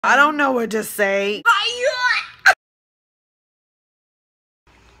I don't know what to say.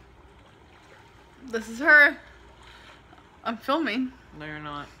 This is her. I'm filming. No, you're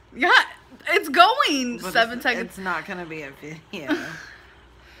not. Yeah, it's going. But 7 seconds. It's not gonna be a video.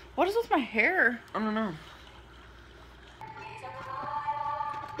 What is with my hair? I don't know.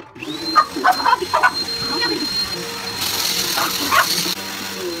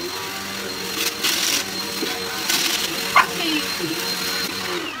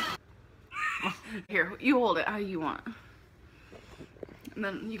 Here, you hold it how you want. And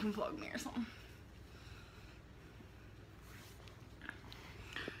then you can vlog me or something.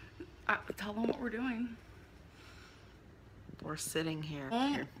 Tell them what we're doing. We're sitting here.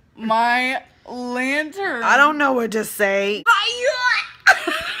 My lantern. I don't know what to say.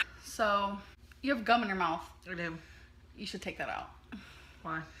 So, you have gum in your mouth. I do. You should take that out.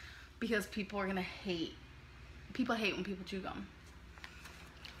 Why? Because people are gonna hate. People hate when people chew gum.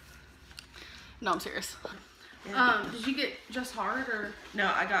 No, I'm serious. Yeah. Did you get just hard or?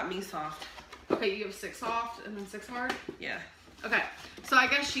 No, I got me soft. Okay, you have 6 soft and then 6 hard? Yeah. Okay, so I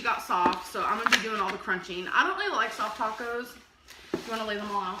guess she got soft, so I'm gonna be doing all the crunching. I don't really like soft tacos. You wanna lay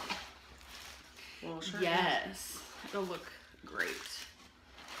them all out? Well, sure. Yes. It'll look great.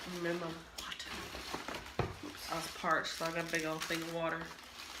 Remember what? Oops. I was parched, so I got a big old thing of water.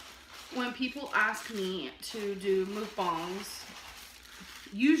 When people ask me to do mukbangs,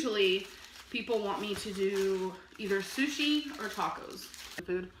 usually people want me to do either sushi or tacos.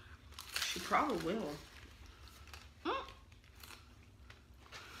 Food. She probably will.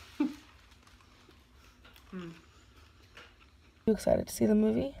 You excited to see the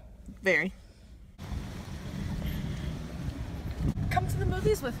movie? Very. Come to the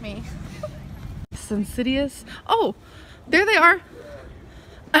movies with me. It's Insidious. Oh, there they are.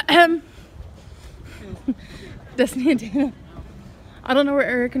 Destiny and Dana. I don't know where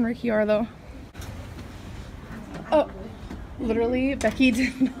Eric and Ricky are though. Oh, literally, Becky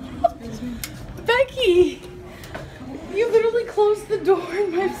didn't. Becky, you literally closed the door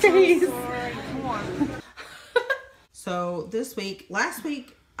in my face. Sorry. Come on. So this week, last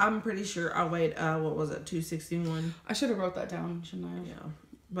week, I'm pretty sure I weighed, what was it, 261? I should have wrote that down, shouldn't I? Yeah,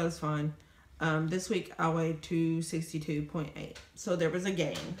 but it's fine. This week I weighed 262.8. So there was a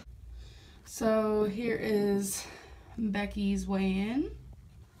gain. So here is Becky's weigh-in.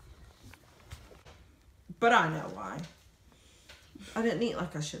 But I know why. I didn't eat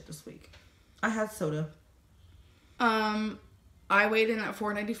like I should this week. I had soda. I weighed in at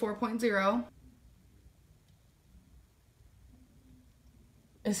 494.0.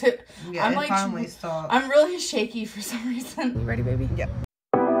 Is it? Yeah, I'm it like, finally stopped. I'm really shaky for some reason. You ready, baby? Yep.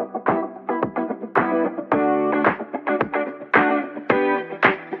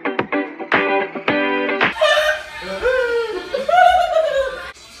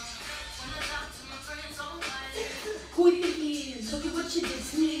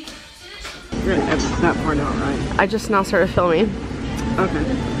 That part out, right? I just now started filming. Okay.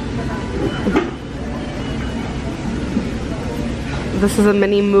 This is a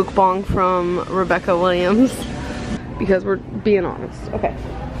mini mukbang from Rebecca Williams because we're being honest. Okay.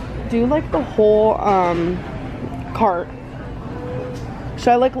 Do like the whole cart. Should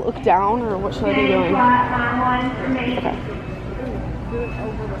I like look down or what should I be doing? Okay. Do it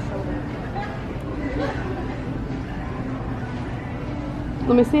over the shoulder.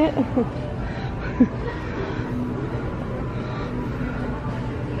 Let me see it.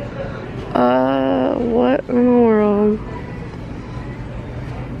 What in the world?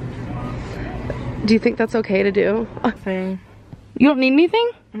 Do you think that's okay to do? Thing. You don't need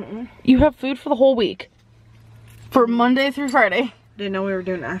anything? Mm-mm. You have food for the whole week. For Monday through Friday. Didn't know we were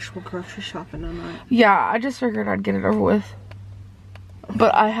doing actual grocery shopping on that. Yeah, I just figured I'd get it over with.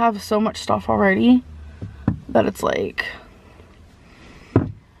 But I have so much stuff already that it's like...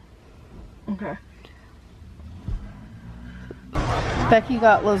 Okay. Becky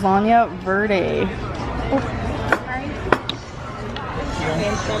got lasagna verde.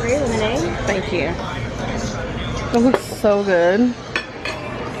 Thank you. That looks so good.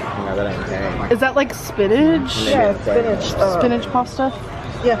 No, that ain't okay. Is that like spinach? Yeah, spinach. Spinach pasta?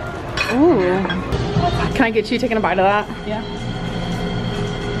 Yeah. Ooh. Can I get you taking a bite of that? Yeah.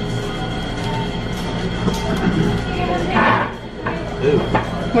 Ooh.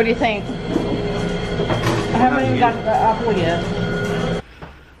 What do you think? I haven't even got the apple yet.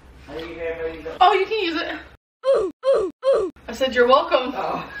 Oh, you can use it. I said you're welcome.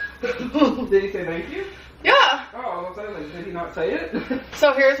 Oh. Did he say thank you? Yeah. Oh, I was like, did he not say it?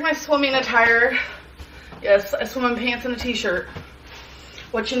 So here's my swimming attire. Yes, I swim in pants and a t-shirt.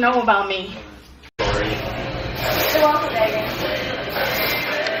 What you know about me? Sorry. You're welcome, Megan.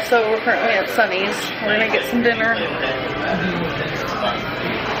 So we're currently at Sunny's. We're gonna get some dinner.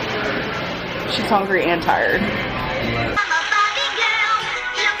 She's hungry and tired.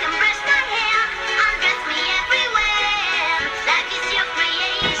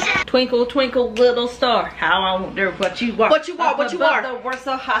 Twinkle, twinkle, little star, how I wonder what you are. What you are, what you are. The world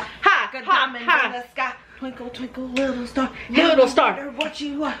so high, High, like a high, diamond high. in the sky. Twinkle, twinkle, little star, Little star. wonder what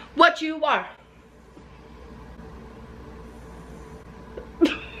you are. What you are.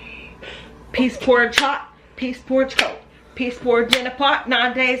 Piece porridge hot, piece porridge cold, piece porridge in a pot,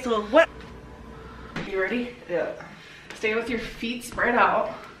 9 days or what? You ready? Yeah. Stay with your feet spread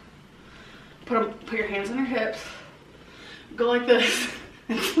out. Put your hands on your hips. Go like this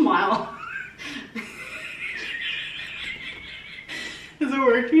and smile. Is it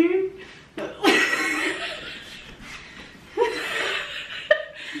working?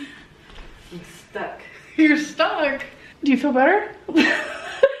 I'm stuck. You're stuck. Do you feel better?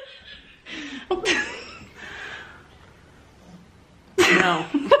 No.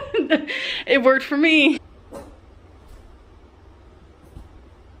 It worked for me.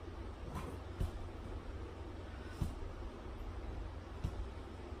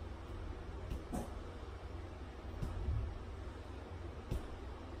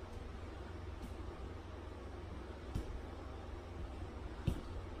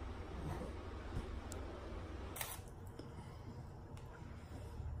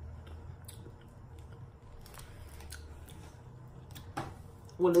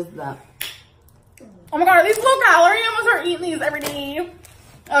 What is that? Oh my god, are these low calorie? I'm gonna start eating these every day.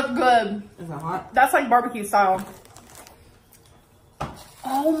 That's good. Is it hot? That's like barbecue style.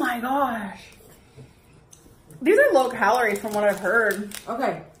 Oh my gosh. These are low calorie from what I've heard.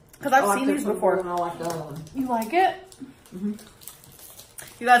 Okay. Because I've seen these before. And I like the other one. You like it? Mm-hmm.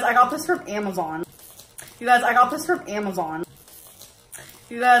 You guys, I got this from Amazon. You guys, I got this from Amazon.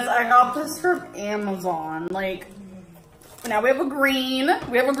 You guys, I got this from Amazon. Like, now we have a green.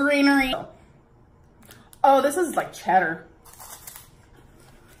 We have a greenery. Oh, this is like cheddar.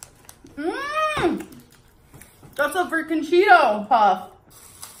 Mmm. That's a freaking Cheeto puff.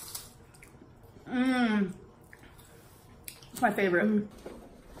 Mmm. It's my favorite.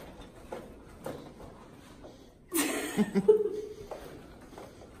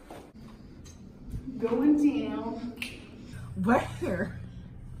 Going down. Where?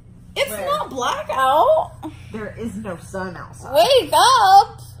 It's not black out. There is no sun outside. Wake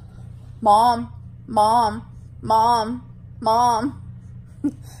up. Mom, mom, mom, mom.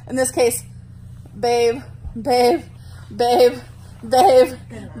 In this case, babe, babe, babe, babe,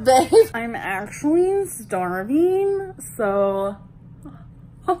 babe. I'm actually starving, so.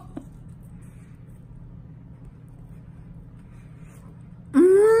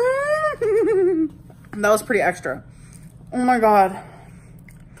 That was pretty extra. Oh my god.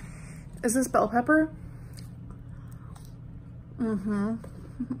 Is this bell pepper? Mm-hmm.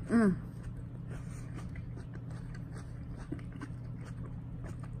 Mm.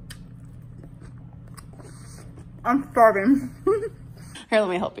 I'm starving. Here, let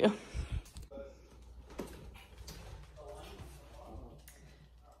me help you.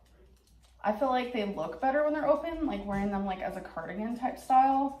 I feel like they look better when they're open, like wearing them like as a cardigan type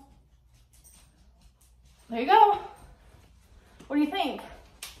style. There you go. What do you think?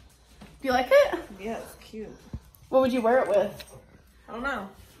 Do you like it? Yeah, it's cute. What would you wear it with? I don't know.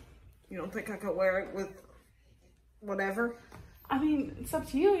 You don't think I could wear it with whatever? I mean, it's up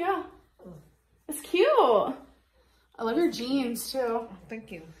to you, yeah. It's cute. I love your jeans too.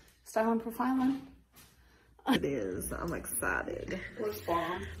 Thank you. Style and profiling. It is. I'm excited. Looks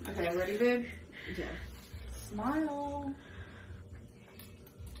bomb. Okay, ready, babe? Yeah. Smile.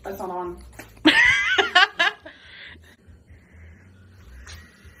 That's not on.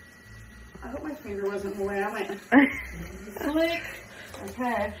 I hope my finger wasn't in the way. I went slick.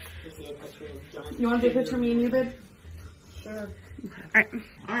 Okay. You want to do a picture of me and you, babe? Sure. Alright.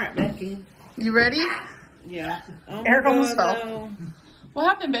 Alright, Becky. You ready? Yeah. Oh Eric almost God, fell. no. What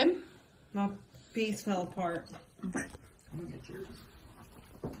happened, babe? My piece fell apart.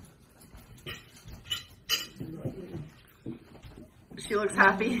 She looks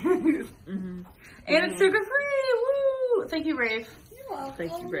happy. And it's sugar free. Woo! Thank you, Rave.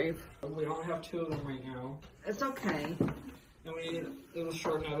 Thank you, Brave. We only have 2 of them right now. It's okay. And it was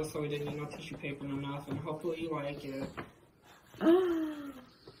short notice, so we didn't need no tissue paper, no nothing. Hopefully you like it.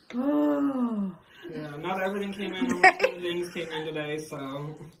 Oh. Yeah, not everything came in. Most of the things came in today,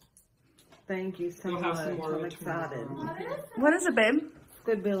 so Thank you so you'll much. have some more I'm tomorrow. excited. What is it, babe?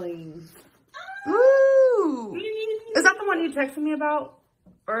 Good Billings. Woo! Is that the one you texted me about?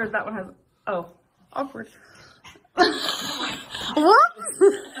 Or is that one has... Oh, awkward. What?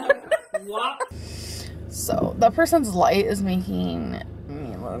 What? So that person's light is making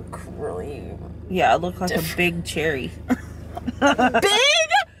me look really Yeah, I look like a big cherry.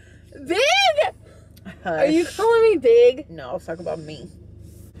 big. Are you calling me big? No, talk about me.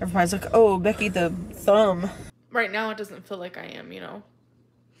 Everybody's like, oh, Becky the thumb. Right now it doesn't feel like I am, you know.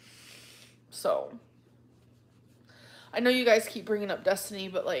 So I know you guys keep bringing up Destiny,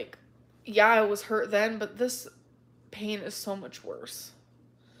 but like, yeah, I was hurt then, but this pain is so much worse.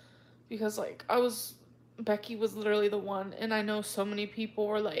 Because like, Becky was literally the one, and I know so many people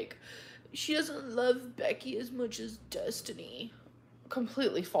were like, she doesn't love Becky as much as Destiny.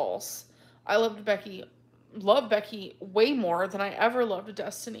 Completely false. I love Becky way more than I ever loved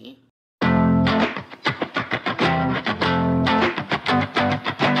Destiny.